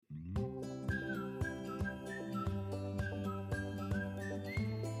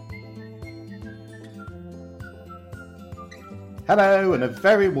Hello and a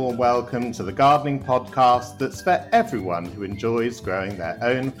very warm welcome to the gardening podcast that's for everyone who enjoys growing their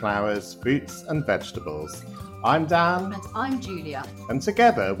own flowers, fruits and vegetables. I'm Dan. And I'm Julia. And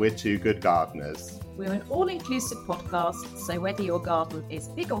together we're two good gardeners. We're an all-inclusive podcast, so whether your garden is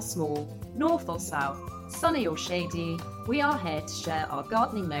big or small, north or south, sunny or shady, we are here to share our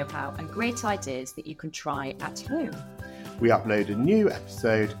gardening know-how and great ideas that you can try at home. We upload a new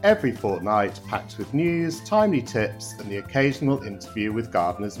episode every fortnight, packed with news, timely tips, and the occasional interview with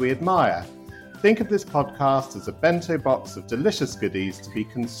gardeners we admire. Think of this podcast as a bento box of delicious goodies to be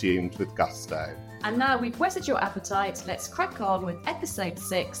consumed with gusto. And now we've whetted your appetite, let's crack on with episode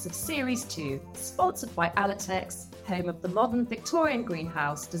 6 of series 2, sponsored by Alatex, home of the modern Victorian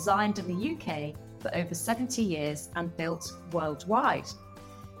greenhouse designed in the UK for over 70 years and built worldwide.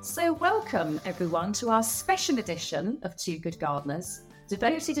 So welcome everyone to our special edition of Two Good Gardeners,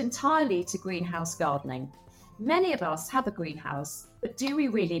 devoted entirely to greenhouse gardening. Many of us have a greenhouse, but do we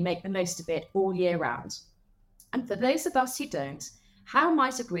really make the most of it all year round? And for those of us who don't, how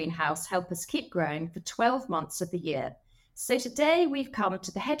might a greenhouse help us keep growing for 12 months of the year? So today we've come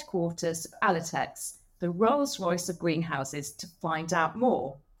to the headquarters of Alatex, the Rolls-Royce of greenhouses, to find out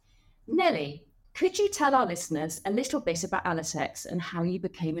more. Nellie, could you tell our listeners a little bit about Alatex and how you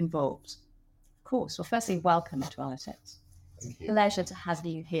became involved? Of course. Well, firstly, welcome to Alatex. Thank you. Pleasure to have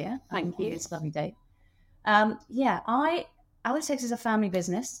you here. Thank you. It's a lovely day. Alatex is a family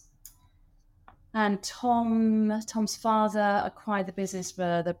business. And Tom's father acquired the business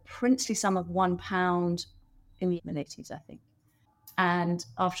for the princely sum of £1 in the mid-80s, I think. And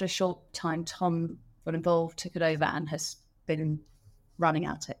after a short time, Tom got involved, took it over, and has been running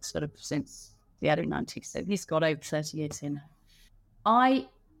Alatex sort of since the early 90s. So he's got over 30 years in. I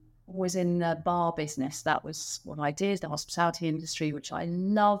was in the bar business. That was what I did, the hospitality industry, which I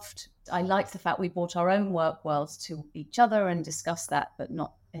loved. I liked the fact we brought our own work worlds to each other and discussed that, but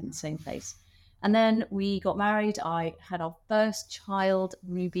not in the same place. And then we got married. I had our first child,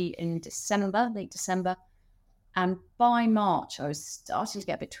 Ruby, in December, late December. And by March, I was starting to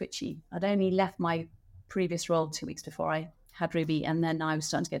get a bit twitchy. I'd only left my previous role 2 weeks before I had Ruby. And then I was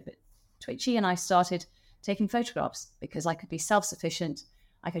starting to get a bit twitchy, and I started taking photographs because I could be self-sufficient.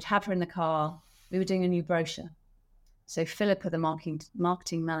 I could have her in the car. We were doing a new brochure. So Philippa, the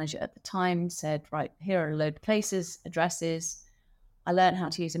marketing manager at the time, said, right, here are a load of places, addresses. I learned how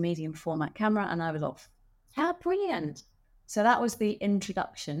to use a medium format camera, and I was off. How brilliant. So that was the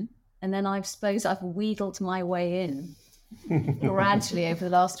introduction. And then I suppose I've wheedled my way in gradually over the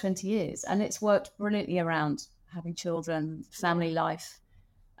last 20 years. And it's worked brilliantly around having children, family life.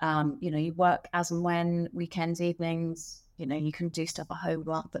 You work as and when, weekends, evenings, you can do stuff at home,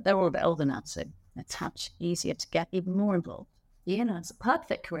 but they're all a bit older now, so a touch easier to get even more involved. Yeah, it's a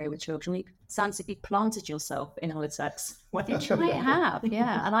perfect career with children. It sounds like you planted yourself in Alatex. I have,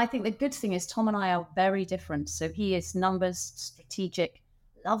 yeah. And I think the good thing is Tom and I are very different. So he is numbers, strategic,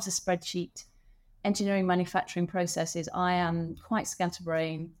 loves a spreadsheet, engineering, manufacturing processes. I am quite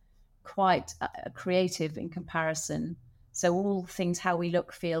scatterbrain, quite creative in comparison. So all things, how we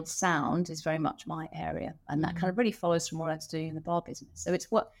look, feel, sound is very much my area. And that kind of really follows from what I was doing in the bar business. So it's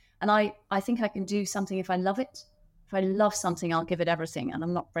and I think I can do something if I love it. If I love something, I'll give it everything. And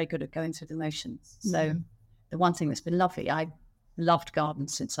I'm not very good at going through the motions. So the one thing that's been lovely, I loved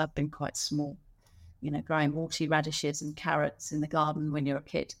gardens since I've been quite small, growing radishes and carrots in the garden when you're a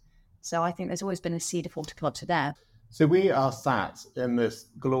kid. So I think there's always been a seed of horticulture there. So we are sat in this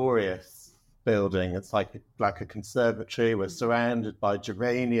glorious building. It's like a conservatory. We're surrounded by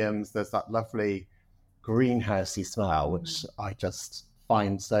geraniums. There's that lovely greenhousey smell, which I just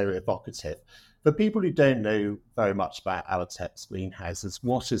find so evocative. For people who don't know very much about Alatex greenhouses,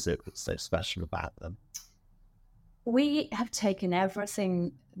 what is it that's so special about them? We have taken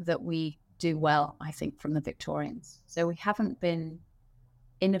everything that we do well, I think, from the Victorians. So we haven't been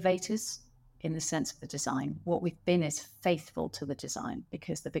innovators in the sense of the design. What we've been is faithful to the design,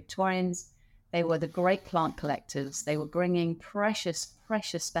 because the Victorians, they were the great plant collectors. They were bringing precious,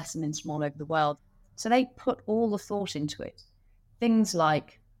 precious specimens from all over the world. So they put all the thought into it. Things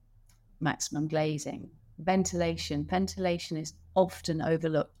like maximum glazing, ventilation. Ventilation is often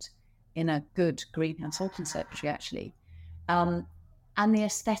overlooked in a good greenhouse or conservatory, actually. And the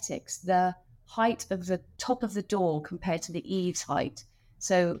aesthetics, the height of the top of the door compared to the eaves height.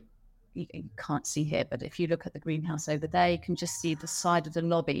 So you can't see here, but if you look at the greenhouse over there, you can just see the side of the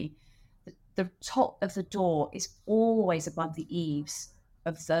lobby. The top of the door is always above the eaves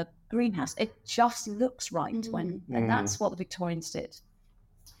of the greenhouse. It just looks right and that's what the Victorians did.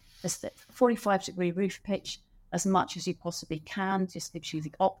 There's the 45-degree roof pitch, as much as you possibly can, just gives you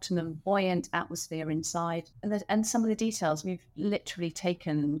the optimum buoyant atmosphere inside. And some of the details, we've literally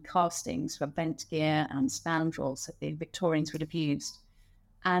taken castings for vent gear and spandrels that the Victorians would have used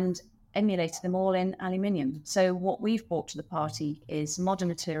and emulated them all in aluminium. So what we've brought to the party is modern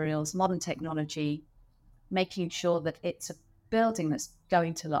materials, modern technology, making sure that it's a building that's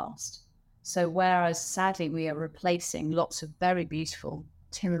going to last. So whereas sadly we are replacing lots of very beautiful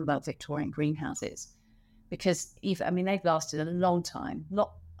timber Victorian greenhouses, because they've lasted a long time,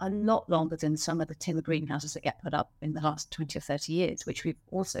 a lot longer than some of the timber greenhouses that get put up in the last 20 or 30 years, which we've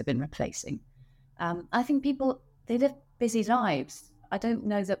also been replacing. I think people, they live busy lives. I don't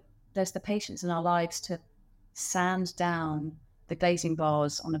know that there's the patience in our lives to sand down the glazing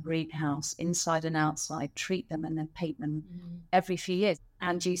bars on a greenhouse inside and outside, treat them and then paint them every few years,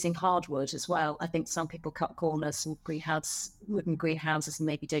 and using hardwood as well. I think some people cut corners and wooden greenhouses and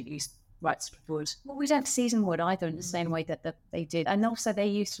maybe don't use right sort of wood. Well, we don't season wood either in the same way that they did. And also they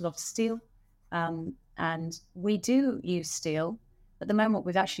used a lot of steel. And we do use steel. At the moment,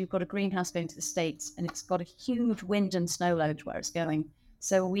 we've actually got a greenhouse going to the States, and it's got a huge wind and snow load where it's going.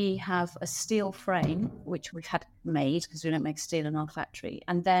 So we have a steel frame, which we've had made because we don't make steel in our factory.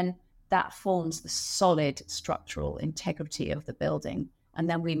 And then that forms the solid structural integrity of the building. And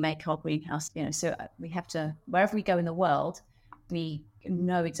then we make our greenhouse, so we have to, wherever we go in the world, we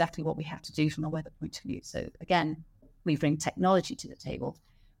know exactly what we have to do from a weather point of view. So again, we bring technology to the table.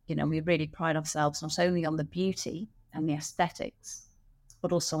 We really pride ourselves not only on the beauty and the aesthetics,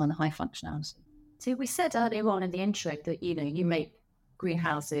 but also on the high functionality. So we said earlier on in the intro that, you make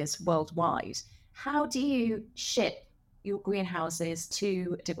greenhouses worldwide. How do you ship your greenhouses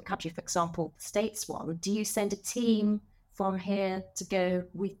to a different country? For example, the States one, do you send a team from here to go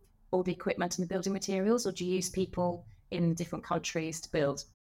with all the equipment and the building materials, or do you use people in different countries to build?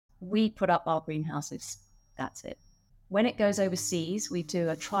 We put up our greenhouses. That's it. When it goes overseas, we do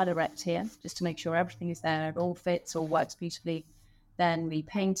a trial erect here just to make sure everything is there, it all fits, all works beautifully. Then we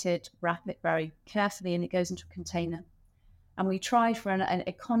paint it, wrap it very carefully, and it goes into a container. And we try for an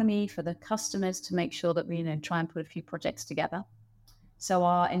economy for the customers to make sure that we try and put a few projects together. So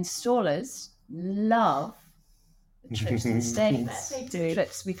our installers love the trips to the States. They do.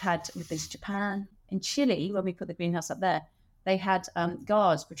 Trips we've been to Japan. In Chile, when we put the greenhouse up there, they had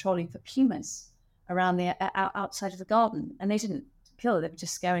guards patrolling for pumas around the outside of the garden, and they didn't kill them; they were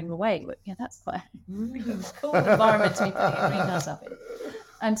just scaring them away. But that's quite a really cool environment to be putting a greenhouse up in.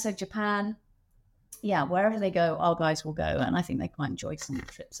 And so Japan, wherever they go, our guys will go, and I think they quite enjoy some of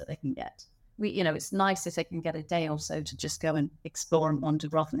the trips that they can get. It's nice if they can get a day or so to just go and explore and wander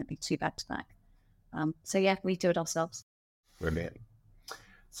rather than it be too back to back. We do it ourselves. Brilliant.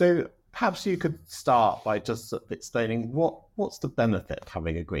 So perhaps you could start by just sort of explaining what's the benefit of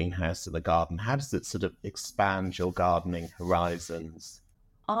having a greenhouse in the garden? How does it sort of expand your gardening horizons?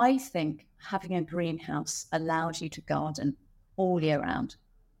 I think having a greenhouse allows you to garden all year round.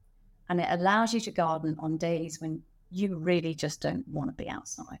 And it allows you to garden on days when you really just don't want to be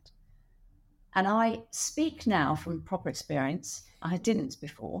outside. And I speak now from proper experience. I didn't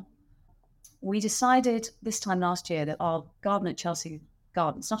before. We decided this time last year that our garden at Chelsea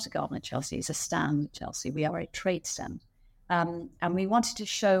it's not a garden at Chelsea, it's a stand at Chelsea. We are a trade stand. And we wanted to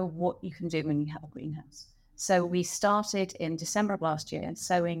show what you can do when you have a greenhouse. So we started in December of last year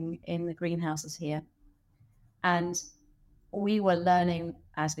sowing in the greenhouses here. And we were learning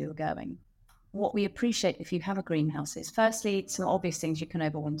as we were going. What we appreciate if you have a greenhouse is, firstly, some obvious things you can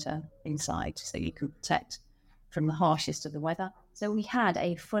overwinter inside so you can protect from the harshest of the weather. So we had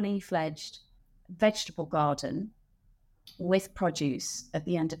a fully fledged vegetable garden with produce at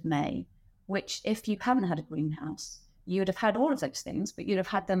the end of May, which if you haven't had a greenhouse, you would have had all of those things, but you'd have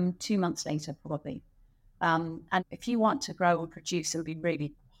had them 2 months later probably. And if you want to grow and produce and be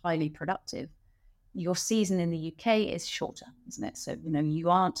really highly productive, your season in the UK is shorter, isn't it? So, you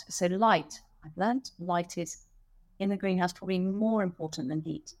aren't so light. I've learned light is in the greenhouse probably more important than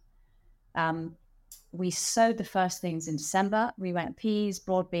heat. We sowed the first things in December. We went peas,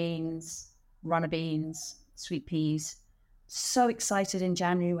 broad beans, runner beans, sweet peas. So excited in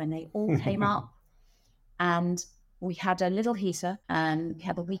January when they all came up. And we had a little heater, and we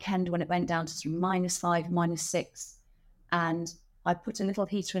had a weekend when it went down to -5, -6. And I put a little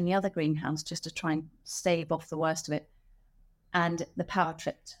heater in the other greenhouse just to try and stave off the worst of it. And the power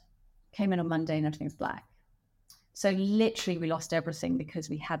tripped. Came in on Monday and everything was black. So literally we lost everything because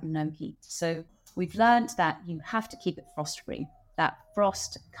we had no heat. So we've learned that you have to keep it frost free. That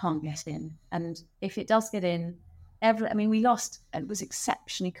frost can't get in. And if it does get in, we lost, it was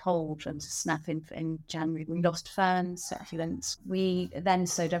exceptionally cold and snap in January. We lost ferns, succulents. We then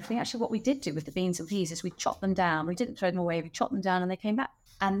sowed everything. Actually, what we did do with the beans and peas is we chopped them down. We didn't throw them away. We chopped them down and they came back.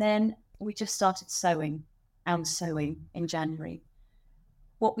 And then we just started sowing in January.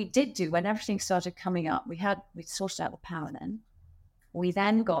 What we did do when everything started coming up, we sorted out the power then. We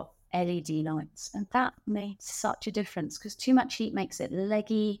then got LED lights, and that made such a difference because too much heat makes it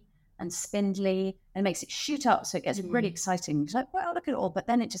leggy and spindly and makes it shoot up, so it gets really exciting. It's like, well, look at it all, but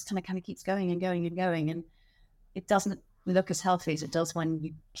then it just kind of keeps going and going and going, and it doesn't look as healthy as it does when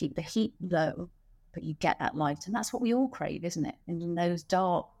you keep the heat low, but you get that light, and that's what we all crave, isn't it? In those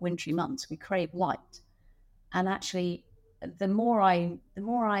dark, wintry months, we crave light, and actually, the more I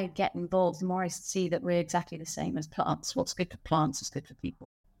get involved, the more I see that we're exactly the same as plants. What's good for plants is good for people.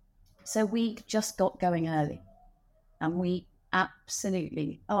 So we just got going early, and we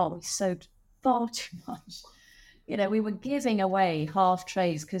absolutely, we sowed far too much. We were giving away half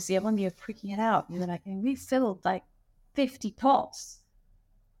trays because when you're pricking it out, you're like, we filled like 50 pots,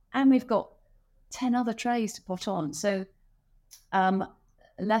 and we've got 10 other trays to put on. So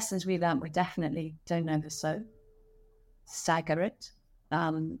lessons we learned were definitely don't oversow. Stagger it,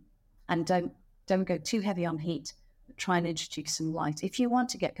 and don't go too heavy on heat, but try and introduce some light if you want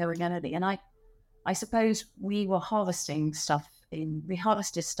to get going early. And I suppose we harvested stuff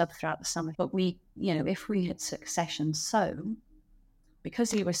throughout the summer, but if we had succession sown,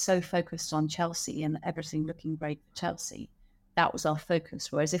 because we were so focused on Chelsea and everything looking great for Chelsea, that was our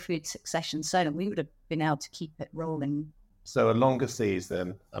focus. Whereas if we had succession sown, we would have been able to keep it rolling. So a longer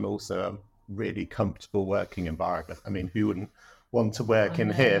season and also really comfortable working environment. I mean, who wouldn't want to work in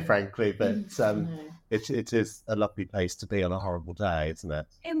here, frankly? But it is a lovely place to be on a horrible day, isn't it?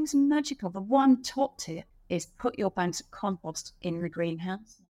 It was magical. The one top tip is put your bags of compost in the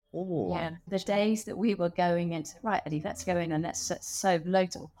greenhouse. Oh, yeah. The days that we were going into, right, Eddie, let's go in and let's sow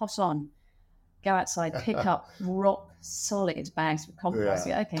loads of pot on. Go outside, pick up rock solid bags of compost.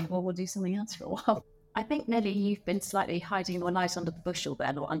 Yeah. Okay, well, we'll do something else for a while. I think, Nelly, you've been slightly hiding your nose under the bushel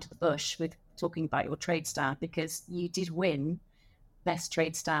then, or under the bush, with talking about your trade stand, because you did win Best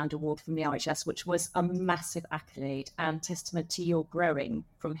Trade Stand Award from the RHS, which was a massive accolade and testament to your growing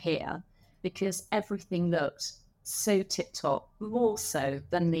from here, because everything looked so tip-top, more so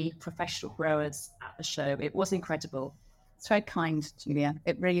than the professional growers at the show. It was incredible. It's very kind, Julia.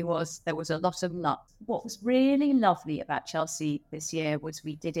 It really was. There was a lot of luck. What was really lovely about Chelsea this year was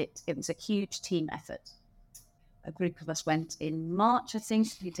we did it. It was a huge team effort. A group of us went in March, I think.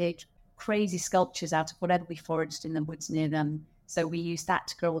 We did crazy sculptures out of whatever we foraged in the woods near them. So we used that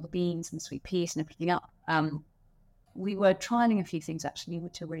to grow all the beans and sweet peas and everything up. We were trialing a few things, actually,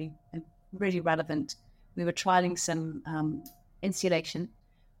 which are really relevant. We were trialing some insulation.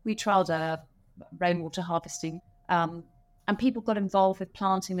 We trialed rainwater harvesting. And people got involved with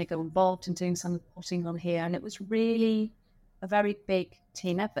planting. They got involved in doing some potting on here. And it was really a very big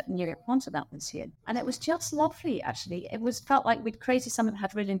team effort. And you get onto that this year. And it was just lovely, actually. Felt like we'd created something that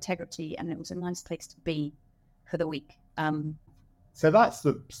had real integrity, and it was a nice place to be for the week. So that's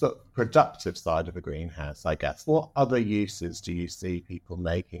the sort of productive side of a greenhouse, I guess. What other uses do you see people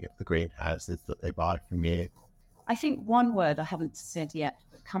making of the greenhouses that they buy from you? I think one word I haven't said yet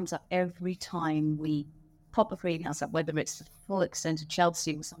that comes up every time we pop a greenhouse up, whether it's the full extent of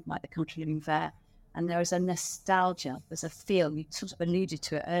Chelsea or something like the Country Living Fair, and there is a nostalgia, there's a feel. You sort of alluded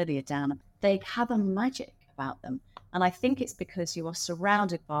to it earlier, Dan. They have a magic about them. And I think it's because you are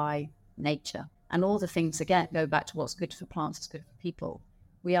surrounded by nature. And all the things, again, go back to what's good for plants is good for people.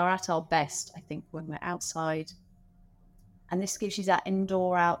 We are at our best, I think, when we're outside. And this gives you that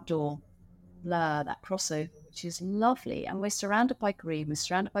indoor-outdoor blur, that crossover, which is lovely. And we're surrounded by green, we're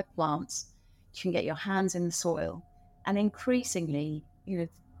surrounded by plants. You can get your hands in the soil. And increasingly,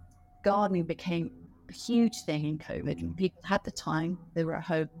 gardening became a huge thing in COVID. When people had the time, they were at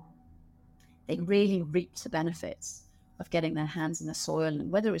home. They really reaped the benefits of getting their hands in the soil,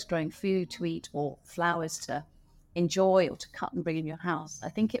 and whether it's growing food to eat or flowers to enjoy or to cut and bring in your house. I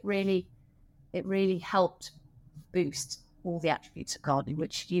think it really helped boost all the attributes of gardening,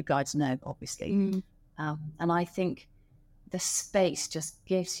 which you guys know, obviously. And I think the space just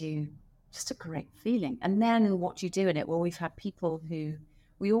gives you just a great feeling. And then what you do in it, well, we've had people who,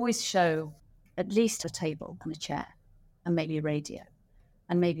 we always show at least a table and a chair and maybe a radio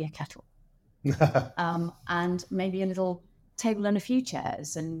and maybe a kettle. And maybe a little table and a few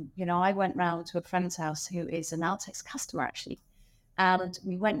chairs. And, I went round to a friend's house who is an Altex customer, actually. And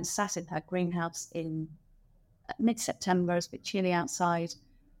we went and sat in her greenhouse in mid-September. It was a bit chilly outside.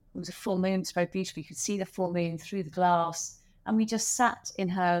 It was a full moon. It's very beautiful. You could see the full moon through the glass. And we just sat in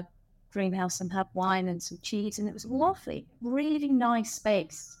her greenhouse and have wine and some cheese, and it was lovely, really nice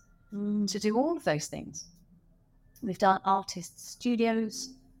space to do all of those things. We've done artist studios.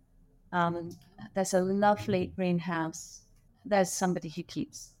 There's a lovely greenhouse. There's somebody who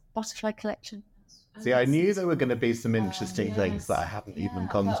keeps butterfly collection. See, I knew there were going to be some interesting things that I hadn't even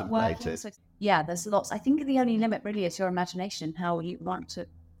contemplated. Yeah, there's lots. I think the only limit really is your imagination, how you want to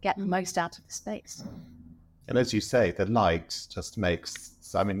get the most out of the space. And as you say, the light just makes.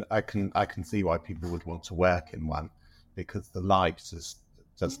 I mean, I can see why people would want to work in one, because the light is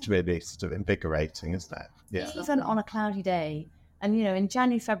just really sort of invigorating, isn't it? Yeah. Even on a cloudy day, and in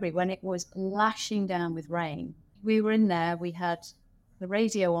January, February, when it was lashing down with rain, we were in there. We had the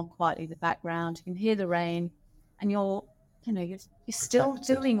radio on quietly in the background. You can hear the rain, and you're still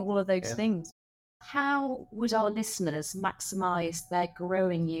doing all of those things. How would our listeners maximize their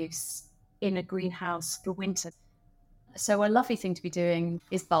growing use in a greenhouse for winter? So a lovely thing to be doing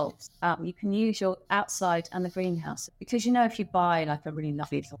is bulbs. You can use your outside and the greenhouse, because if you buy like a really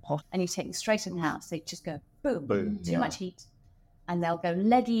lovely little pot and you take them straight in the house, they just go boom, Boom, too much heat, and they'll go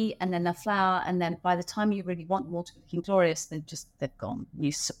leggy, and then they'll flower, and then by the time you really want them all to be looking glorious, they've gone.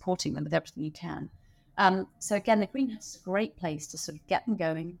 You're supporting them with everything you can. So again, the greenhouse is a great place to sort of get them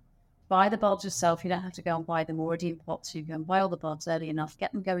going. Buy the bulbs yourself. You don't have to go and buy them already in pots. You go and buy all the bulbs early enough,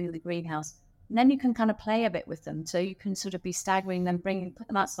 get them going in the greenhouse. And then you can kind of play a bit with them. So you can sort of be staggering them, put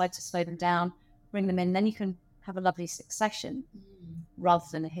them outside to slow them down, bring them in. Then you can have a lovely succession rather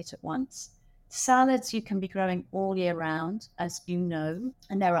than a hit at once. Salads you can be growing all year round, as you know,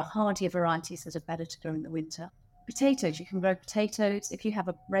 and there are hardier varieties that are better to grow in the winter. Potatoes, you can grow potatoes. If you have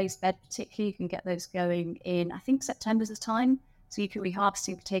a raised bed particularly, you can get those going in, I think, September's the time. So you can be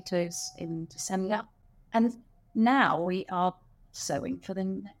harvesting potatoes in December. And now we are sowing for the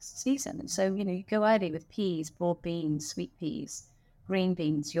next season. And so, you go early with peas, broad beans, sweet peas, green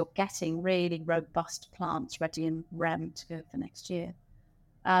beans. You're getting really robust plants ready and ready to go for next year.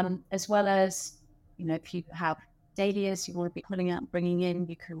 As well as, if you have dahlias you want to be pulling out and bringing in,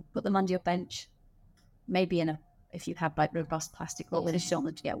 you can put them under your bench, maybe if you have like robust plastic or with a shot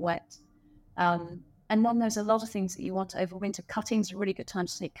to get wet. And then there's a lot of things that you want to overwinter. Cuttings are a really good time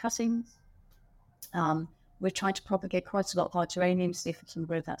to take cuttings. We're trying to propagate quite a lot of our geraniums, see if we can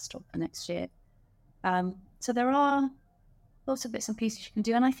grow that stock for next year. So there are lots of bits and pieces you can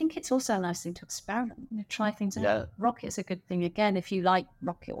do. And I think it's also a nice thing to experiment, try things out. Yeah. Rocket's a good thing, again, if you like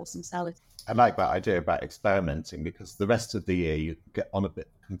rocket or some salad. I like that idea about experimenting, because the rest of the year you get on a bit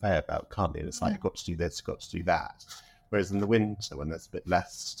of a conveyor belt, can't you? It's like, you've got to do this, you've got to do that. Whereas in the winter, when there's a bit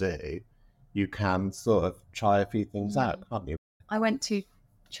less to do, you can sort of try a few things out, can't you? I went to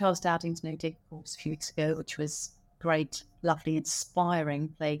Charles Dowding's No Dig course a few weeks ago, which was great, lovely, inspiring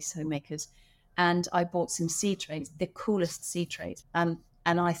place, homemakers. And I bought some seed trays, the coolest seed trays. And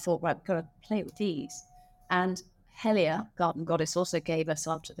I thought, right, we've got to play with these. And Helia, Garden Goddess, also gave us,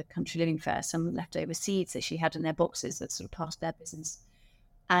 after the Country Living Fair, some leftover seeds that she had in their boxes that sort of passed their business.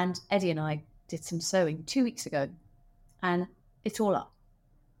 And Eddie and I did some sowing 2 weeks ago, and it's all up.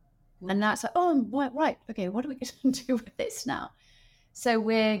 And now it's like, oh, right, okay, what are we going to do with this now? So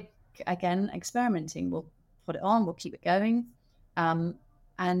we're, again, experimenting. We'll put it on, we'll keep it going.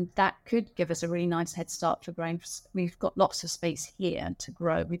 And that could give us a really nice head start for growing. We've got lots of space here to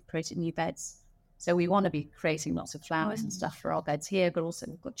grow. We've created new beds. So we want to be creating lots of flowers and stuff for our beds here, but also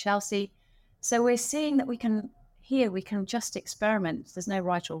we've got Chelsea. So we're seeing that we can just experiment. There's no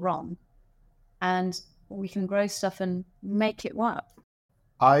right or wrong. And we can grow stuff and make it work.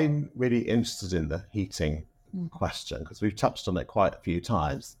 I'm really interested in the heating question, because we've touched on it quite a few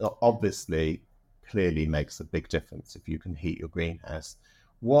times. It obviously, clearly makes a big difference if you can heat your greenhouse.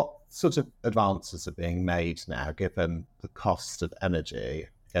 What sort of advances are being made now, given the cost of energy,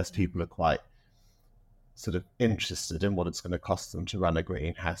 as people are quite sort of interested in what it's going to cost them to run a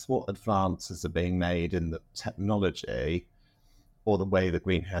greenhouse? What advances are being made in the technology or the way the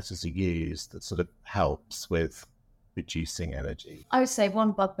greenhouses are used that sort of helps with reducing energy? I would say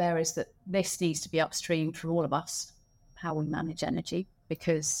one bugbear is that this needs to be upstream for all of us, how we manage energy,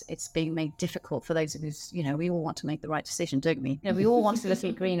 because it's being made difficult for those of us, we all want to make the right decision, don't we? We all want to look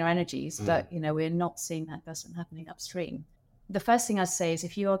at greener energies, but, we're not seeing that investment happening upstream. The first thing I'd say is,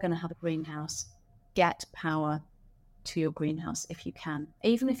 if you are going to have a greenhouse, get power to your greenhouse if you can.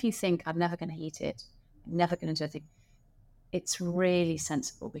 Even if you think, I'm never going to heat it, I'm never going to do anything, it's really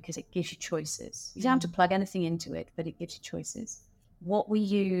sensible, because it gives you choices. You don't have to plug anything into it, but it gives you choices. What we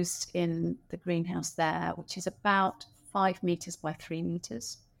used in the greenhouse there, which is about 5 meters by 3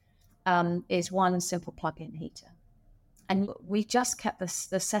 meters, is one simple plug-in heater. And we just kept the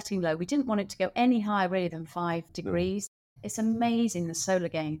setting low. We didn't want it to go any higher really than 5 degrees. It's amazing, the solar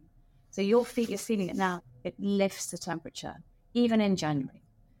gain. So you're feeling it now. It lifts the temperature, even in January.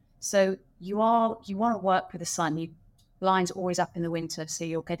 So you want to work with the sun. Blinds always up in the winter, so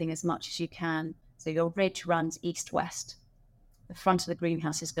you're getting as much as you can. So your ridge runs east-west. The front of the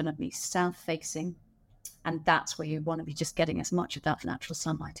greenhouse is going to be south-facing, and that's where you want to be just getting as much of that natural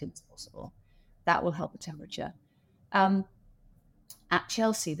sunlight in as possible. That will help the temperature. At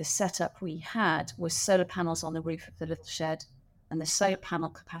Chelsea, the setup we had was solar panels on the roof of the little shed, and the solar panel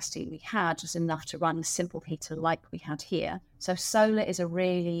capacity we had was enough to run a simple heater like we had here. So solar is a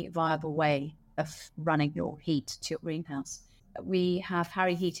really viable way of running your heat to your greenhouse. We have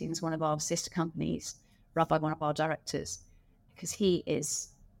Harry Heatings, one of our sister companies, run by one of our directors, because he is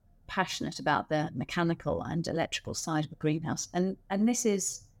passionate about the mechanical and electrical side of a greenhouse. And this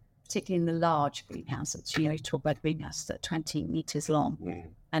is particularly in the large greenhouses. You talk about greenhouses that are 20 meters long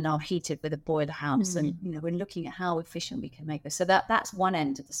and are heated with a boiler house. And, we're looking at how efficient we can make this. So that's one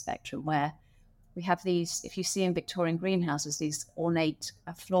end of the spectrum where we have these, if you see in Victorian greenhouses, these ornate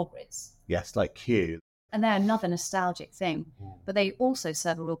floor grids. Yes, like Kew. And they're another nostalgic thing, but they also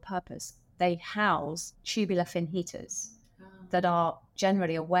serve a real purpose. They house tubular fin heaters that are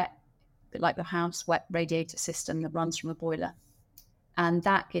generally a wet, like the house wet radiator system that runs from a boiler. And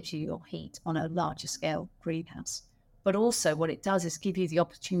that gives you your heat on a larger scale greenhouse. But also what it does is give you the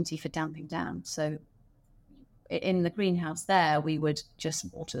opportunity for damping down. So in the greenhouse there, we would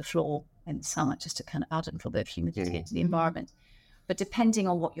just water the floor in the summer just to kind of add a little bit of humidity into the environment. But depending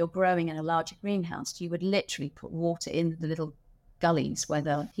on what you're growing in a larger greenhouse, you would literally put water in the little gullies where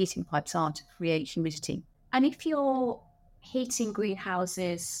the heating pipes are to create humidity. And if you're heating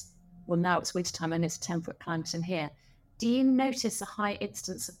greenhouses, well, now it's wintertime and it's a 10-foot climate in here, do you notice a high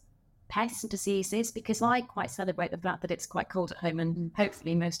instance of pests and diseases? Because I quite celebrate the fact that it's quite cold at home and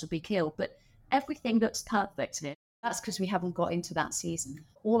hopefully most will be killed, but everything looks perfect here. That's because we haven't got into that season.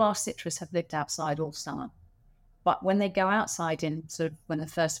 All our citrus have lived outside all summer. But when they go outside in sort of when the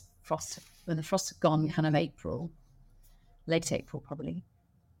frosts have gone, kind of April, late April probably,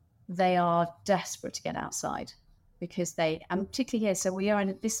 they are desperate to get outside because and particularly here, so we are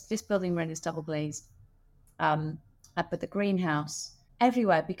in this building we're in is double glazed. But the greenhouse,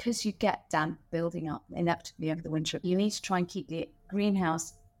 everywhere, because you get damp building up inevitably over the winter, you need to try and keep the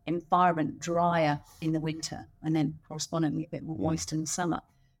greenhouse environment drier in the winter and then correspondingly a bit more moist in the summer.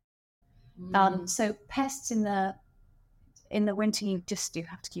 So pests in the winter, you just do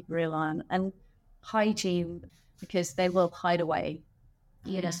have to keep a real eye on, and hygiene, because they will hide away.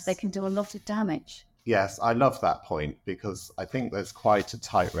 Yes, they can do a lot of damage. Yes, I love that point because I think there's quite a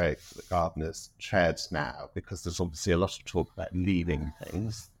tightrope that gardeners tread now, because there's obviously a lot of talk about leaving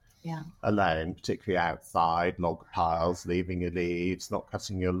things alone, particularly outside, log piles, leaving your leaves, not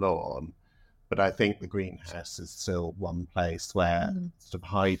cutting your lawn. But I think the greenhouse is still one place where sort of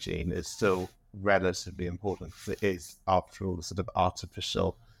hygiene is still relatively important, because it is, after all, a sort of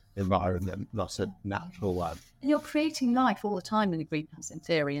artificial environment, not a natural one. And you're creating life all the time in the greenhouse, in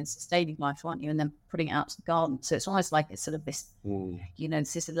theory, and sustaining life, aren't you? And then putting it out to the garden. So it's almost like it's sort of this,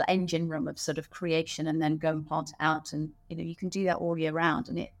 this little engine room of sort of creation, and then go and plant it out. And, you can do that all year round.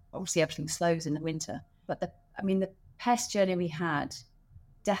 And it obviously everything slows in the winter. But the pest journey we had,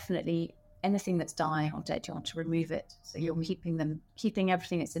 definitely anything that's dying or dead, you want to remove it. So you're keeping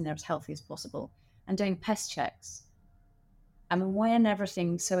everything that's in there as healthy as possible, and doing pest checks.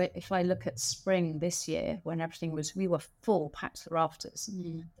 So if I look at spring this year, when we were full, packed to the rafters,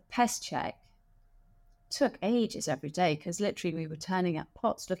 the pest check took ages every day, because literally we were turning up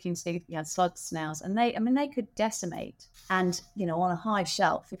pots, looking to see if we had slugs, snails, and they could decimate. And, on a high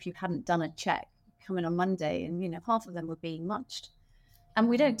shelf, if you hadn't done a check, come in on Monday and, half of them were being munched. And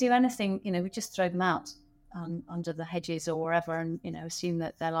we don't do anything, we just throw them out under the hedges or wherever, and, assume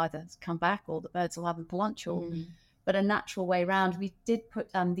that they'll either come back or the birds will have them for lunch, or... But a natural way round. We did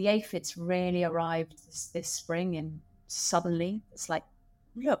put the aphids really arrived this spring, and suddenly it's like,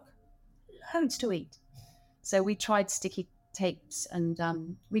 look, loads to eat. So we tried sticky tapes,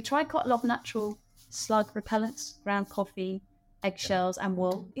 and we tried quite a lot of natural slug repellents, ground coffee, eggshells, and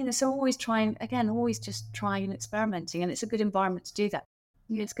wool. So always just trying and experimenting, and it's a good environment to do that.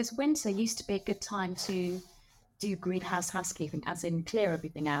 Yes, because winter used to be a good time to do greenhouse housekeeping, as in clear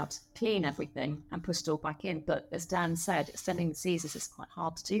everything out, clean everything, and put it all back in. But as Dan said, extending the seasons is quite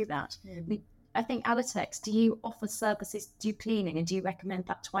hard to do that. I think Alatex, do you offer services, do cleaning, and do you recommend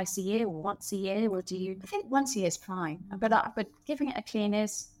that twice a year or once a year, or do you? I think once a year is fine, but giving it a clean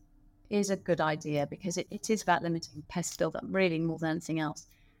is a good idea, because it is about limiting pest buildup really more than anything else.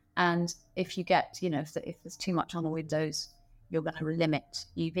 And if you get, if there's too much on the windows, you're going to limit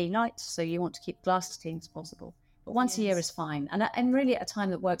UV light, so you want to keep glass as clean as possible. But once a year is fine. And really at a time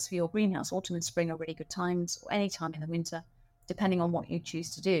that works for your greenhouse. Autumn and spring are really good times, or any time in the winter, depending on what you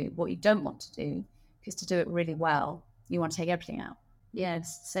choose to do. What you don't want to do, because to do it really well, you want to take everything out.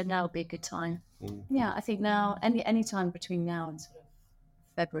 Yes, so now would be a good time. Yeah, I think now, any time between now and sort of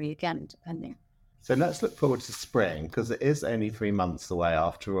February again, depending. So let's look forward to spring, because it is only 3 months away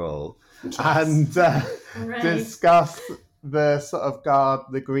after all, and discuss the sort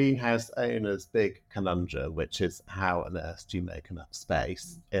of the greenhouse owner's big conundrum, which is how on earth do you make enough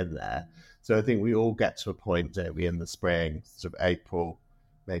space in there? So I think we all get to a point, don't we, in the spring, sort of April,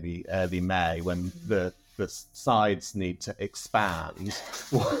 maybe early May, when the sides need to expand.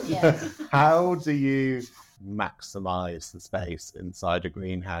 How do you maximize the space inside a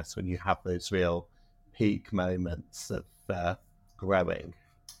greenhouse when you have those real peak moments of growing?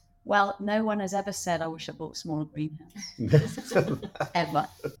 Well, no one has ever said, I wish I bought a smaller greenhouse. Ever.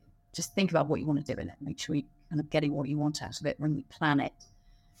 Just think about what you want to do in it. Make sure you're kind of getting what you want out of it when you plan it.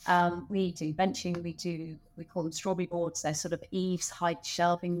 We do benching. We call them strawberry boards. They're sort of eaves height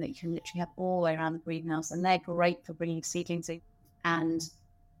shelving that you can literally have all the way around the greenhouse. And they're great for bringing seedlings in. And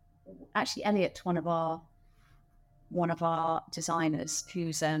actually, Elliot, one of our designers,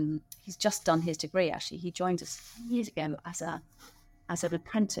 he's just done his degree, actually. He joined us years ago as an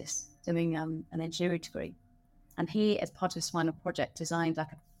apprentice doing an engineering degree. And he, as part of his final project, designed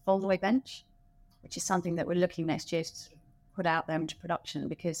like a fold-away bench, which is something that we're looking next year to sort of put out there into production,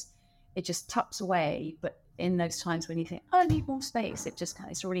 because it just tucks away. But in those times when you think, oh, I need more space,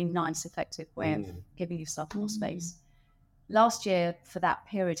 it's a really nice, effective way of giving yourself more space. Last year, for that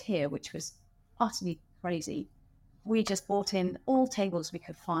period here, which was utterly crazy, we just bought in all tables we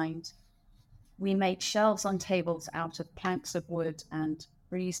could find. We made shelves on tables out of planks of wood and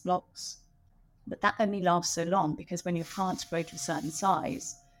breeze blocks. But that only lasts so long, because when your plants grow to a certain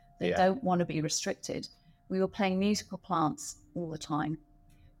size, they don't want to be restricted. We were playing musical plants all the time.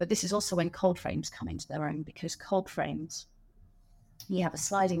 But this is also when cold frames come into their own, because cold frames, you have a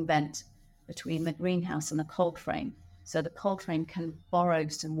sliding vent between the greenhouse and the cold frame. So the cold frame can borrow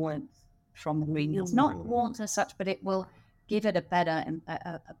some warmth from the greenhouse. Not warmth as such, but it will give it a better,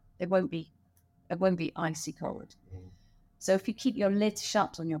 it won't be icy cold. So if you keep your lid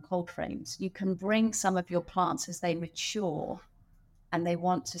shut on your cold frames, you can bring some of your plants as they mature and they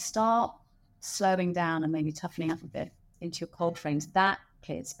want to start slowing down and maybe toughening up a bit into your cold frames. That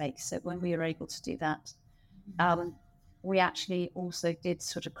cleared space. So when we were able to do that, we actually also did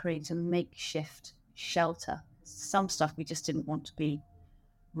sort of create a makeshift shelter. Some stuff we just didn't want to be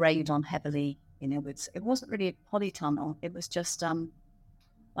rained on heavily. It wasn't really a polytunnel. It was just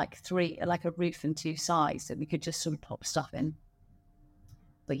like a roof and two sides that we could just sort of pop stuff in.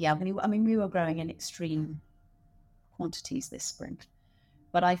 But yeah, we were growing in extreme quantities this spring.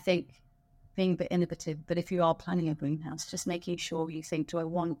 But I think being a bit innovative, but if you are planning a greenhouse, just making sure you think, do I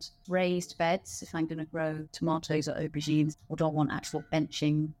want raised beds if I'm going to grow tomatoes or aubergines, or do I want actual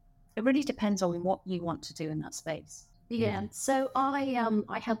benching? It really depends on what you want to do in that space. Yeah, so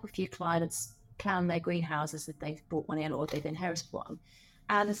I help a few clients plan their greenhouses if they've bought one in or they've inherited one.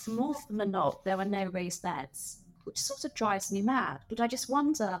 And as more often than not, there are no raised beds, which sort of drives me mad. But I just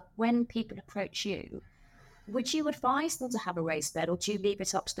wonder, when people approach you, would you advise them to have a raised bed, or do you leave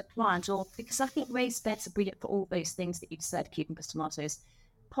it up to the client? Or because I think raised beds are brilliant for all those things that you've said, cucumbers, tomatoes.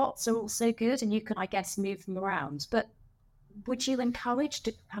 Pots are also good, and you can, I guess, move them around. But would you encourage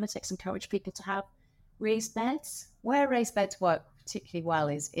people to have raised beds? Where raised beds work particularly well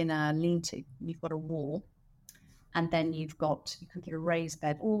is in a lean-to. You've got a wall, and then you can put a raised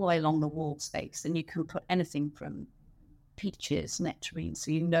bed all the way along the wall space, and you can put anything from peaches, nectarines,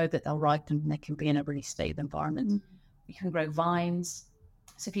 so you know that they'll ripen and they can be in a really stable environment. You can grow vines.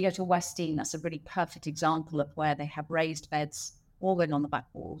 So if you go to West Dean, that's a really perfect example of where they have raised beds all going on the back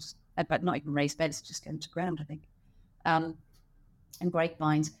walls, but not even raised beds, just going to ground, I think, and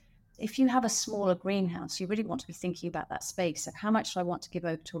grapevines. If you have a smaller greenhouse, you really want to be thinking about that space. So how much do I want to give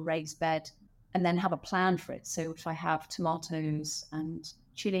over to a raised bed, and then have a plan for it? So if I have tomatoes and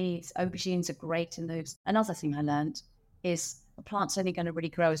chilies, aubergines are great in those. Another thing I learned is a plant's only going to really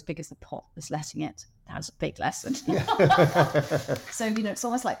grow as big as the pot that's letting it. That's a big lesson. So, it's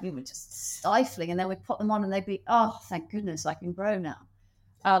almost like we were just stifling, and then we'd put them on and they'd be, oh, thank goodness I can grow now.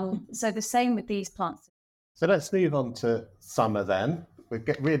 So the same with these plants. So let's move on to summer then. We're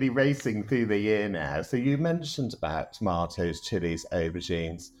really racing through the year now. So you mentioned about tomatoes, chilies,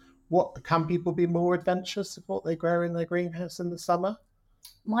 aubergines. What can people be more adventurous of what they grow in their greenhouse in the summer?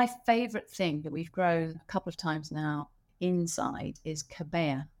 My favourite thing that we've grown a couple of times now inside is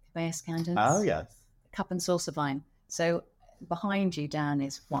Cabbea scandens. Oh, yes. Cup and saucer vine. So behind you, Dan,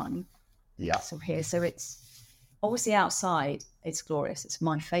 is one. Yeah. So here, so it's Obviously outside, it's glorious. It's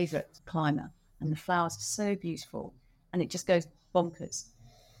my favourite climate, and the flowers are so beautiful, and it just goes bonkers.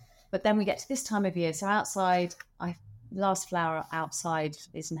 But then we get to this time of year. So outside, last flower outside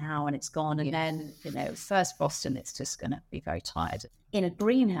is now, and it's gone. And then, first frost, and it's just going to be very tired. In a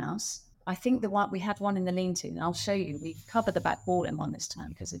greenhouse, I think we had one in the lean-to, and I'll show you. We covered the back wall in one this time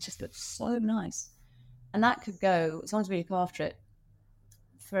because it just looks so nice. And that could go, as long as we look after it,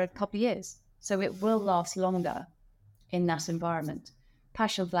 for a couple of years. So it will last longer in that environment.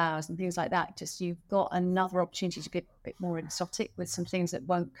 Passion flowers and things like that, just you've got another opportunity to get a bit more exotic with some things that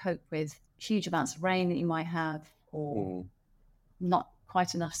won't cope with huge amounts of rain that you might have, or not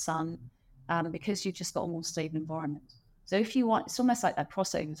quite enough sun, because you've just got a more stable environment. So if you want, it's almost like that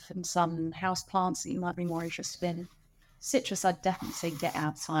crossover from some house plants that you might be more interested in. Citrus, I'd definitely say get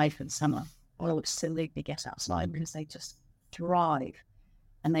outside for the summer. I would absolutely get outside because they just thrive.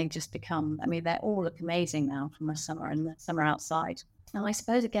 And they just become, they all look amazing now from the summer and the summer outside. Now, I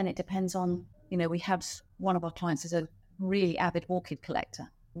suppose, again, it depends on, we have one of our clients is a really avid orchid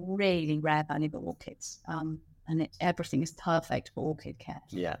collector, really rare, valuable orchids. And everything is perfect for orchid care.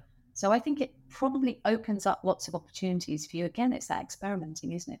 Yeah. So I think it probably opens up lots of opportunities for you. Again, it's that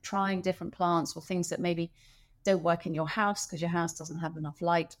experimenting, isn't it? Trying different plants or things that maybe don't work in your house because your house doesn't have enough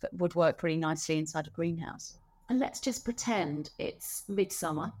light, but would work pretty nicely inside a greenhouse. And let's just pretend it's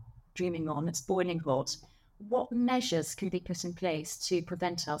midsummer, dreaming on, it's boiling hot. What measures can be put in place to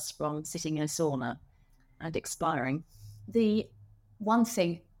prevent us from sitting in a sauna and expiring? The one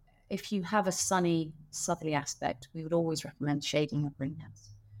thing, if you have a sunny, southerly aspect, we would always recommend shading your greenhouse,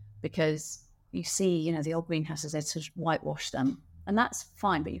 because you see, the old greenhouses, they sort of whitewash them, and that's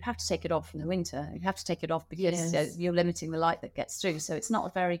fine, but you have to take it off in the winter. You have to take it off because you're limiting the light that gets through. So it's not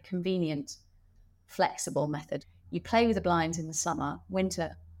a very convenient, flexible method. You play with the blinds in the summer,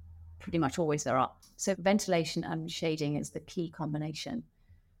 winter, pretty much always they're up. So ventilation and shading is the key combination.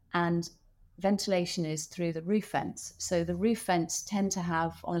 And ventilation is through the roof vents. So the roof vents tend to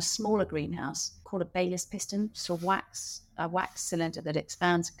have, on a smaller greenhouse, called a Baylis piston, so a wax cylinder that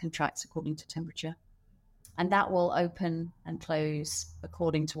expands and contracts according to temperature. And that will open and close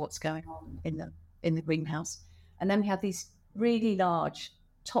according to what's going on in the greenhouse. And then we have these really large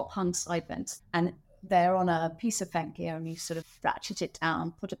top-hung side vents, and they're on a piece of felt gear, and you sort of ratchet it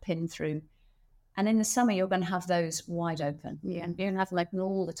down, put a pin through. And in the summer, you're going to have those wide open. And you're going to have them open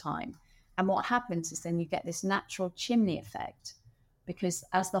all the time. And what happens is then you get this natural chimney effect, because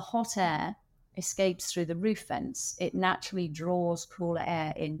as the hot air escapes through the roof vents, it naturally draws cooler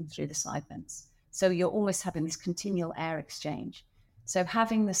air in through the side vents. So you're always having this continual air exchange. So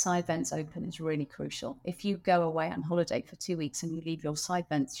having the side vents open is really crucial. If you go away on holiday for 2 weeks and you leave your side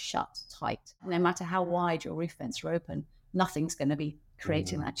vents shut tight, no matter how wide your roof vents are open, nothing's going to be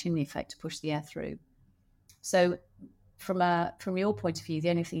creating that chimney effect to push the air through. So from your point of view, the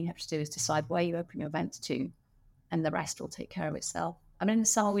only thing you have to do is decide where you open your vents to, and the rest will take care of itself. In the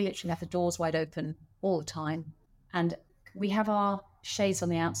summer, we literally have the doors wide open all the time, and we have our shades on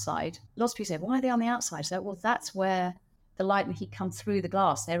the outside. Lots of people say, why are they on the outside? So, well, that's where the light and heat come through the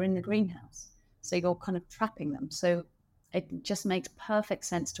glass. They're in the greenhouse, so you're kind of trapping them. So it just makes perfect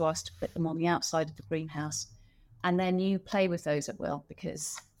sense to us to put them on the outside of the greenhouse, and then you play with those at will,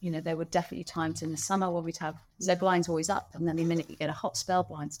 because there were definitely times in the summer where we'd have the blinds always up, and then the minute you get a hot spell,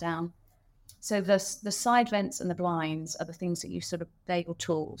 blinds down. So the side vents and the blinds are the things that you sort of, they're your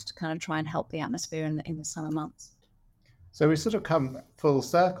tools to kind of try and help the atmosphere in the summer months. So we've sort of come full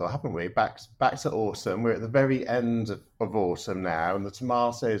circle, haven't we? Back to autumn. We're at the very end of autumn now, and the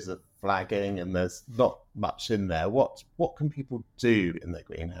tomatoes are flagging, and there's not much in there. What can people do in their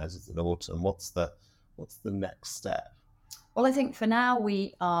greenhouses in autumn? What's the next step? Well, I think for now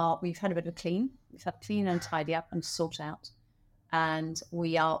we've had a bit of a clean. We've had clean and tidy up and sort out. And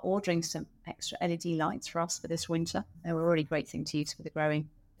we are ordering some extra LED lights for us for this winter. They were a really great thing to use for the growing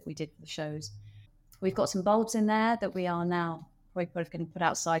that we did for the shows. We've got some bulbs in there that we are now probably going to put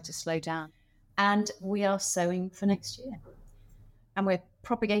outside to slow down. And we are sowing for next year. And we're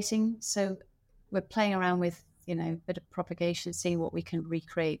propagating. So we're playing around with, a bit of propagation, seeing what we can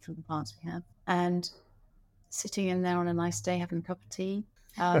recreate from the plants we have. And sitting in there on a nice day, having a cup of tea.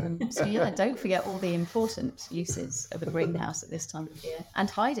 Don't forget all the important uses of a greenhouse at this time of year, and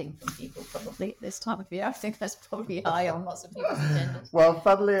hiding from people probably at this time of year. I think that's probably high on lots of people's agendas. Well,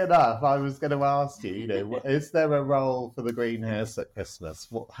 funnily enough, I was going to ask you, is there a role for the greenhouse at Christmas?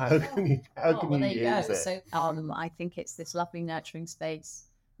 How can you use it? So I think it's this lovely nurturing space.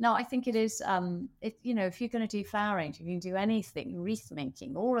 No, I think it is. If you're going to do flowering, if you can do anything, wreath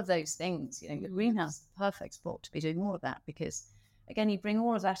making, all of those things, your greenhouse is the perfect spot to be doing all of that, because again, you bring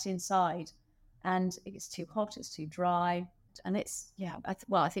all of that inside, And it's too hot, it's too dry. And it's,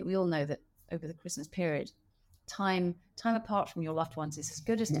 I think we all know that over the Christmas period, time apart from your loved ones is as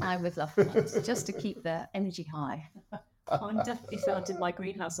good as time with loved ones, just to keep their energy high. I'm definitely found in my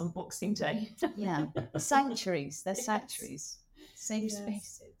greenhouse on Boxing Day. Yeah, sanctuaries. They're sanctuaries, safe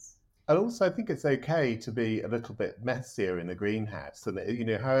spaces. And also, I think it's okay to be a little bit messier in the greenhouse, and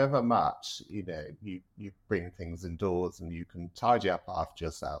however much you bring things indoors, and you can tidy up after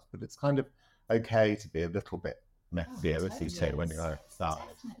yourself. But it's kind of okay to be a little bit messier, as you say, when you're outside.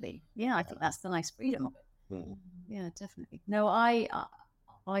 Definitely, yeah. I think that's the nice freedom of it. Mm. Yeah, definitely. No, I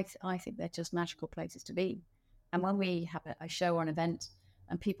think they're just magical places to be. And when we have a show or an event,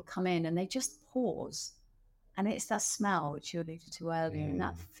 and people come in and they just pause. And it's that smell which you alluded to earlier, and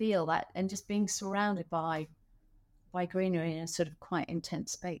that feel, that, and just being surrounded by greenery in a sort of quite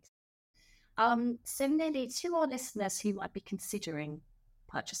intense space. So maybe to our listeners who might be considering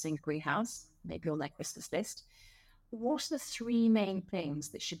purchasing a greenhouse, maybe on their Christmas list, what are the 3 main things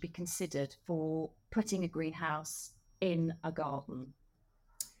that should be considered for putting a greenhouse in a garden?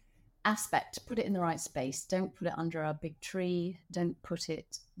 Aspect, put it in the right space. Don't put it under a big tree. Don't put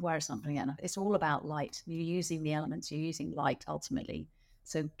it where it's not going to get enough. It's all about light. You're using the elements, you're using light ultimately.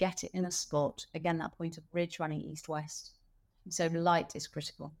 So get it in a spot. Again, that point of ridge running east-west. So light is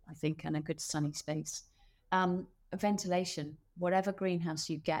critical, I think, and a good sunny space. Ventilation, whatever greenhouse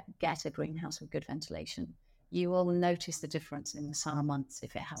you get a greenhouse with good ventilation. You will notice the difference in the summer months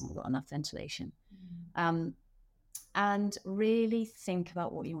if it hasn't got enough ventilation. And really think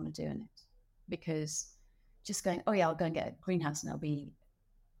about what you want to do in it, because just going, oh yeah, I'll go and get a greenhouse and it'll be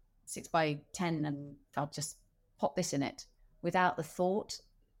 6 by 10 and I'll just pop this in it without the thought,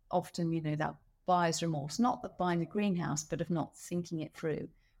 often, that buyer's remorse, not that buying the greenhouse, but of not thinking it through.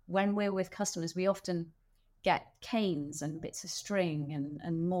 When we're with customers, we often get canes and bits of string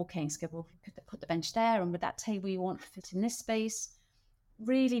and more canes. Go, well, could they put the bench there? And with that table you want to fit in this space,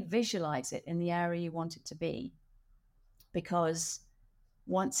 really visualize it in the area you want it to be. Because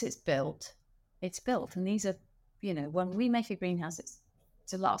once it's built. And these are, when we make a greenhouse, it's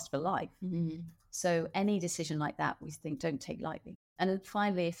to last for life. Mm-hmm. So any decision like that, we think, don't take lightly. And then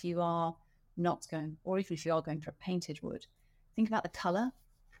finally, if you are not going, or even if you are going for a painted wood, think about the color,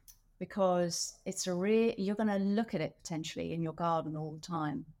 because it's you're going to look at it potentially in your garden all the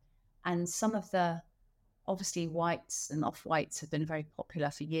time. And some of the, obviously, whites and off-whites have been very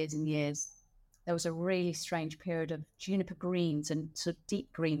popular for years and years. There was a really strange period of juniper greens and sort of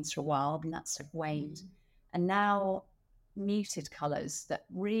deep greens for a while, and that's sort of waned. Mm. And now muted colours that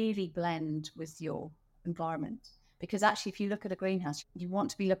really blend with your environment. Because actually, if you look at a greenhouse, you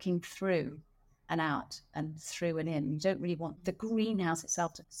want to be looking through and out and through and in. You don't really want the greenhouse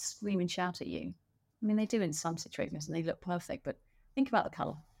itself to scream and shout at you. I mean, they do in some situations and they look perfect, but think about the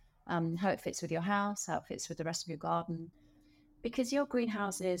colour, how it fits with your house, how it fits with the rest of your garden. Because your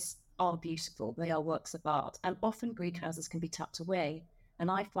greenhouses are beautiful, they are works of art, and often greenhouses can be tucked away,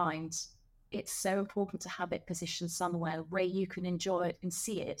 and I find it's so important to have it positioned somewhere where you can enjoy it and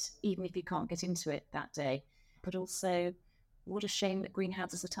see it, even if you can't get into it that day. But also, what a shame that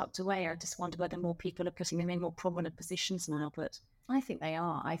greenhouses are tucked away. I just wonder whether more people are putting them in more prominent positions now. But I think they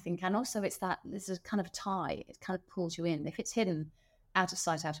are, and also it's that there's a kind of tie, it kind of pulls you in. If it's hidden, out of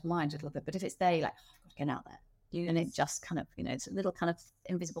sight, out of mind a little bit, but if it's there, you're like, oh, I've got to get out there. And it just kind of, it's a little kind of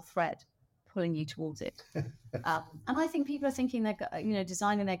invisible thread pulling you towards it. And I think people are thinking they're,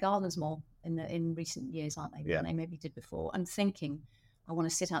 designing their gardens more in recent years, aren't they? Yeah. Than they maybe did before. And thinking, I want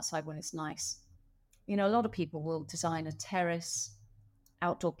to sit outside when it's nice. A lot of people will design a terrace,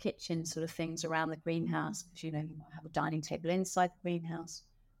 outdoor kitchen sort of things around the greenhouse. Because, you might have a dining table inside the greenhouse,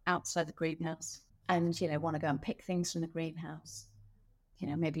 outside the greenhouse, and, want to go and pick things from the greenhouse.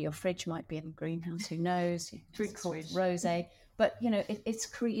 Maybe your fridge might be in the greenhouse, who knows? Rosé. But,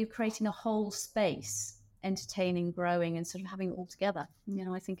 you're creating a whole space, entertaining, growing, and sort of having it all together.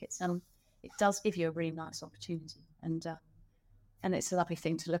 I think it does give you a really nice opportunity. And it's a lovely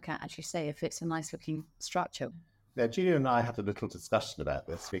thing to look at, as you say, if it's a nice looking structure. Now, Julia and I had a little discussion about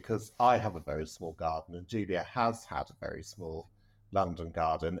this because I have a very small garden and Julia has had a very small London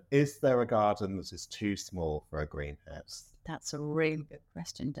garden. Is there a garden that is too small for a greenhouse? That's a really good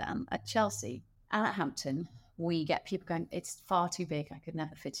question, Dan. At Chelsea and at Hampton, we get people going, it's far too big. I could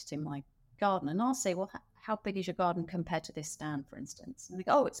never fit it in my garden. And I'll say, well, how big is your garden compared to this stand, for instance? And they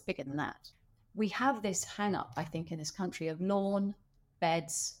go, oh, it's bigger than that. We have this hang up, I think, in this country of lawn,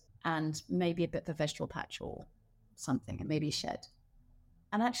 beds, and maybe a bit of a vegetable patch or something, and maybe a shed.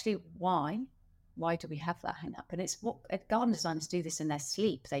 And actually, why? Why do we have that hang up? And it's what garden designers do this in their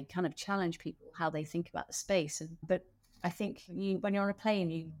sleep. They kind of challenge people how they think about the space. But I think when you're on a plane,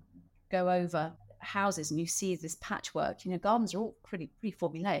 you go over houses and you see this patchwork, gardens are all pretty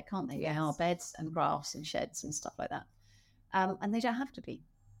formulaic, aren't they? Yes. They are beds and grass and sheds and stuff like that. And they don't have to be.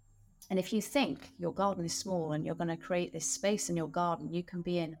 And if you think your garden is small and you're going to create this space in your garden you can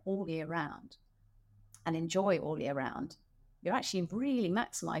be in all year round and enjoy all year round, you're actually really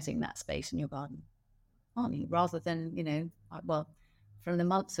maximizing that space in your garden, aren't you? Rather than, from the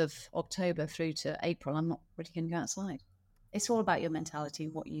month of October through to April, I'm not really going to go outside. It's all about your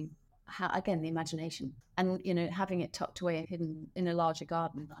mentality, again, the imagination, and, having it tucked away and hidden in a larger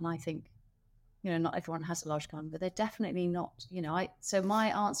garden. And I think, not everyone has a large garden, but they're definitely not, so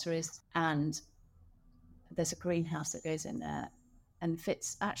my answer is, and there's a greenhouse that goes in there and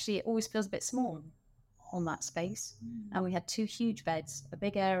fits, actually, it always feels a bit small on that space. And we had 2 huge beds, a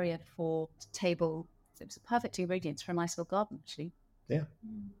big area for table. It was a perfect ingredients for a nice little garden, actually. Yeah.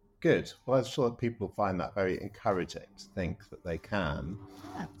 Good. Well, I'm sure people find that very encouraging to think that they can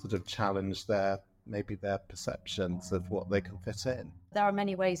sort of challenge their perceptions of what they can fit in. There are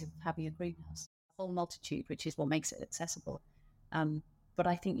many ways of having a greenhouse, a whole multitude, which is what makes it accessible. But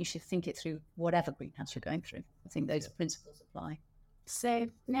I think you should think it through whatever greenhouse you're going through. I think those principles apply. So,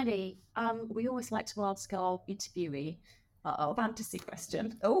 Nellie, we always like to ask our interviewee a fantasy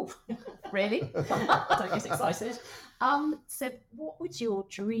question. Oh, really? Don't get excited. So what would your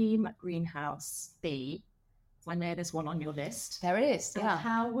dream greenhouse be? I know there's one on your list. There is, yeah.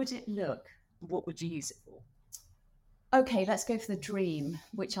 How would it look? What would you use it for? Okay, let's go for the dream,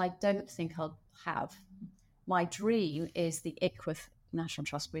 which I don't think I'll have. My dream is the Ickworth National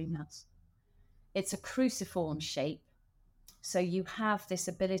Trust greenhouse. It's a cruciform shape. So you have this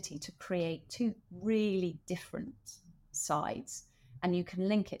ability to create 2 really different sides, and you can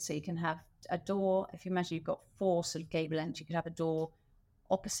link it. So you can have a door. If you imagine you've got 4 sort of gable ends, you could have a door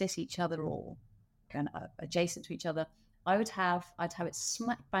opposite each other or kind of adjacent to each other. I'd have it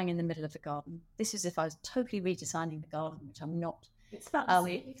smack bang in the middle of the garden. This is if I was totally redesigning the garden, which I'm not. It's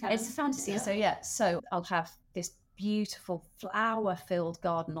fantasy. It's a fantasy. Yeah. So I'll have this beautiful flower-filled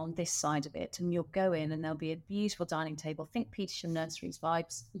garden on this side of it, and you'll go in and there'll be a beautiful dining table. Think Petersham Nurseries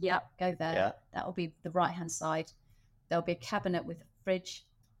vibes. Yeah. Go there. Yeah. That'll be the right-hand side. There'll be a cabinet with a fridge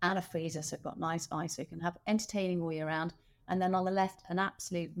and a freezer, so it's got nice ice, so you can have entertaining all year round. And then on the left, an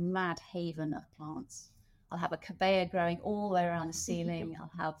absolute mad haven of plants. I'll have a cabbage growing all the way around the ceiling. I'll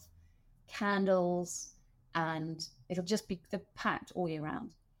have candles, and it'll just be packed all year round.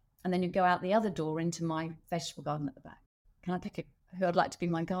 And then you go out the other door into my vegetable garden at the back. Can I pick who I'd like to be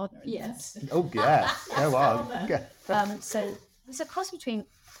my gardener? Yes. Oh, yes. Go on. So it's a cross between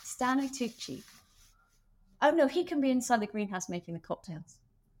Stanley Tucci. Oh, no, he can be inside the greenhouse making the cocktails.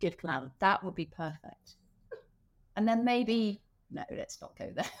 Good plan. That would be perfect. And then no, let's not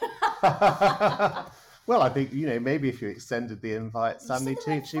go there. Well, I think, maybe if you extended the invite, Stanley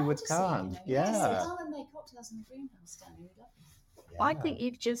Tucci would come. Yeah. Come and make cocktails in the greenhouse, Stanley. Yeah. I think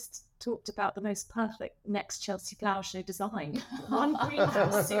you've just talked about the most perfect next Chelsea Flower Show design. One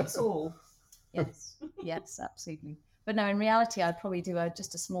greenhouse suits all. Yes, absolutely. But no, in reality, I'd probably do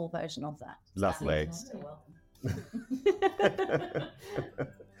just a small version of that. Lovely. Still welcome.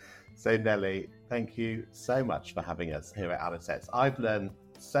 So, Nellie, thank you so much for having us here at Alitex. I've learned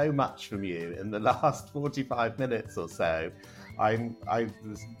so much from you in the last 45 minutes or so.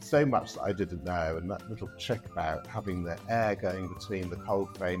 There's so much that I didn't know, and that little trick about having the air going between the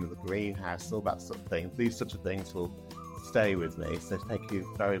cold frame and the greenhouse, all that sort of thing. These sort of things will stay with me. So thank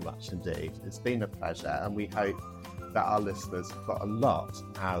you very much indeed. It's been a pleasure, and we hope that our listeners have got a lot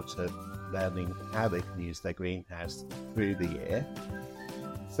out of learning how they can use their greenhouse through the year.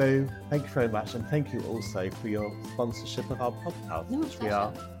 So thank you very much, and thank you also for your sponsorship of our podcast, which we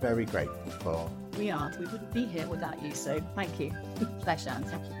are very grateful for. We are. We wouldn't be here without you, so thank you. Pleasure, and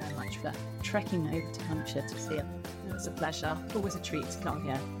thank you very much for trekking over to Hampshire to see it. It was a pleasure. Always a treat to come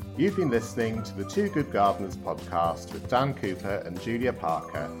here. You've been listening to the Two Good Gardeners podcast with Dan Cooper and Julia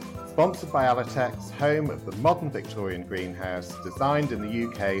Parker, sponsored by Alitex, home of the modern Victorian greenhouse, designed in the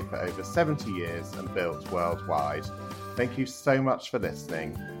UK for over 70 years and built worldwide. Thank you so much for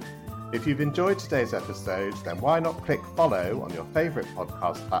listening. If you've enjoyed today's episode, then why not click follow on your favourite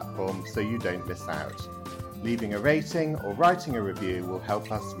podcast platform so you don't miss out. Leaving a rating or writing a review will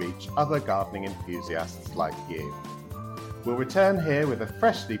help us reach other gardening enthusiasts like you. We'll return here with a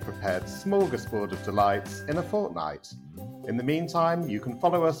freshly prepared smorgasbord of delights in a fortnight. In the meantime, you can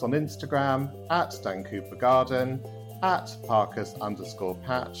follow us on Instagram at Dan Cooper Garden, at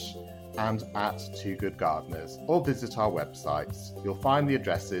Parkus_Patch, and at Two Good Gardeners, or visit our websites. You'll find the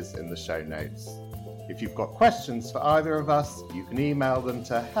addresses in the show notes. If you've got questions for either of us, you can email them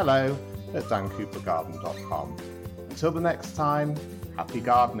to hello@dancoopergarden.com. Until the next time, happy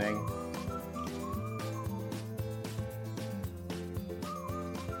gardening.